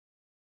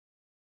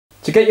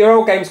To get your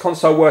old games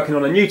console working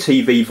on a new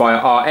TV via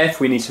RF,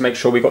 we need to make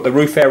sure we've got the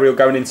roof aerial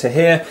going into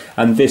here,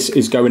 and this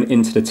is going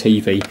into the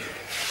TV.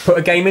 Put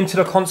a game into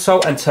the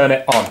console and turn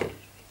it on.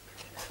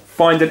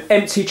 Find an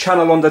empty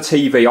channel on the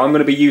TV. I'm going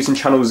to be using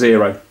channel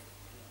 0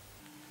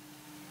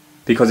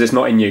 because it's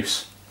not in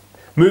use.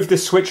 Move the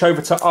switch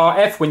over to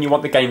RF when you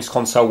want the games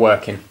console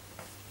working.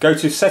 Go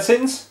to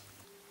Settings,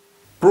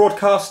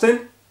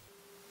 Broadcasting,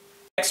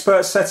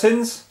 Expert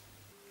Settings,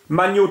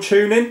 Manual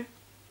Tuning,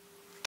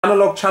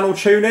 Analog Channel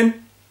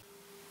Tuning.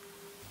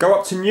 Go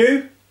up to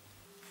New.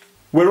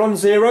 We're on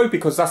 0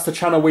 because that's the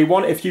channel we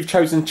want. If you've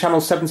chosen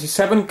channel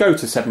 77, go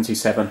to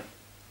 77.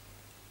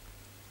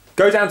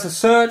 Go down to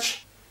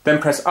Search, then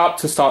press up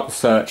to start the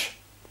search.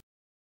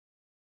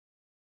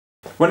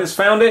 When it's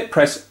found it,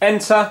 press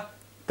Enter,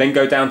 then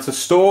go down to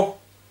Store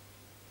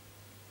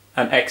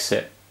and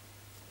Exit.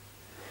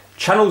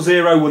 Channel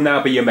 0 will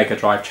now be your Mega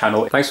Drive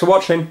channel. Thanks for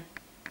watching.